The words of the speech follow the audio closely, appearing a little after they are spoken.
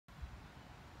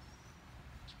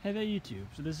Hey there YouTube,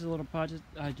 so this is a little project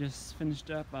I just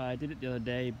finished up. I did it the other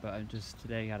day, but I just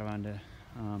today got around to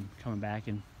coming back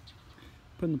and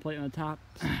putting the plate on the top.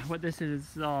 What this is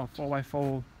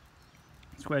 4x4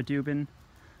 square tubing.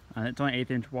 It's only 1/8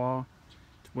 inch wall.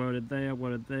 It's welded there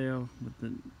with the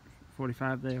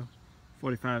 45 there,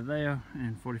 45 there,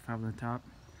 and 45 on the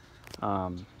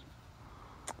top.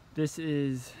 This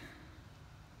is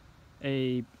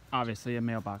obviously a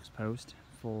mailbox post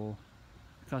for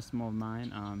customer of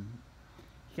mine.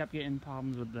 He kept getting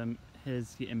problems with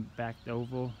his getting backed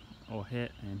over or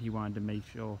hit, and he wanted to make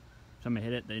sure somebody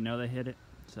hit it, they know they hit it.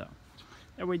 So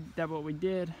that's what we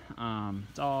did.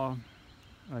 It's all,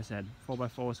 like I said,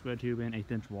 4x4 square tubing,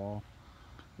 1/8 inch wall.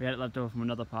 We had it left over from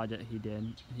another project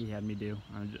he had me do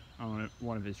on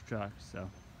one of his trucks. So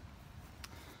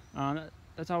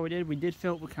that's all we did. We did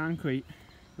fill it with concrete.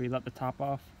 We let the top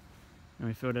off and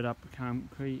we filled it up with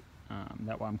concrete.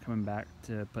 That way I'm coming back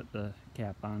to put the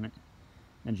cap on it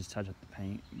and just touch up the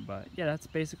paint. But yeah, that's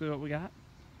basically what we got.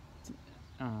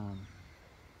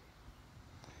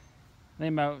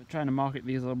 Thinking about trying to market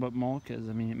these a little bit more, because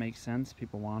I mean it makes sense,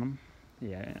 people want them.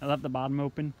 Yeah, I left the bottom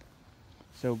open,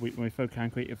 so when we filled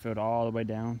concrete, it filled all the way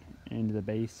down into the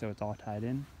base, so it's all tied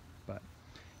in. But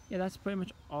yeah, that's pretty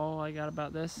much all I got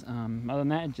about this. Other than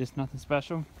that, it's just nothing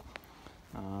special.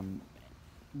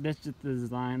 That's just the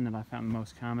design that I found the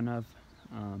most common of.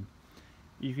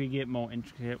 You could get more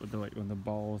intricate with the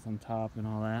balls on top and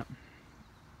all that,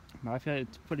 but I feel like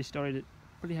it's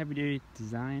pretty heavy duty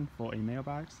design for a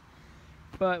mailbox.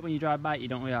 But when you drive by it, you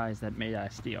don't realize that made out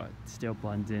of steel. It still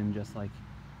blends in just like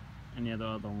any of the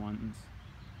other ones.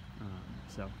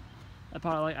 So that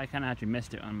part I kind of actually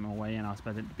missed it on my way in. I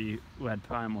expected it to be red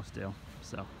primal still.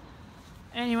 So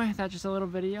anyway, that's just a little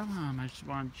video. I just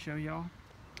wanted to show y'all.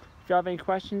 If you have any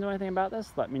questions or anything about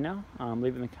this, let me know.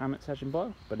 Leave it in the comment section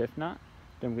below. But if not,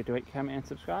 don't forget to rate, comment, and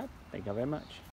subscribe. Thank you very much.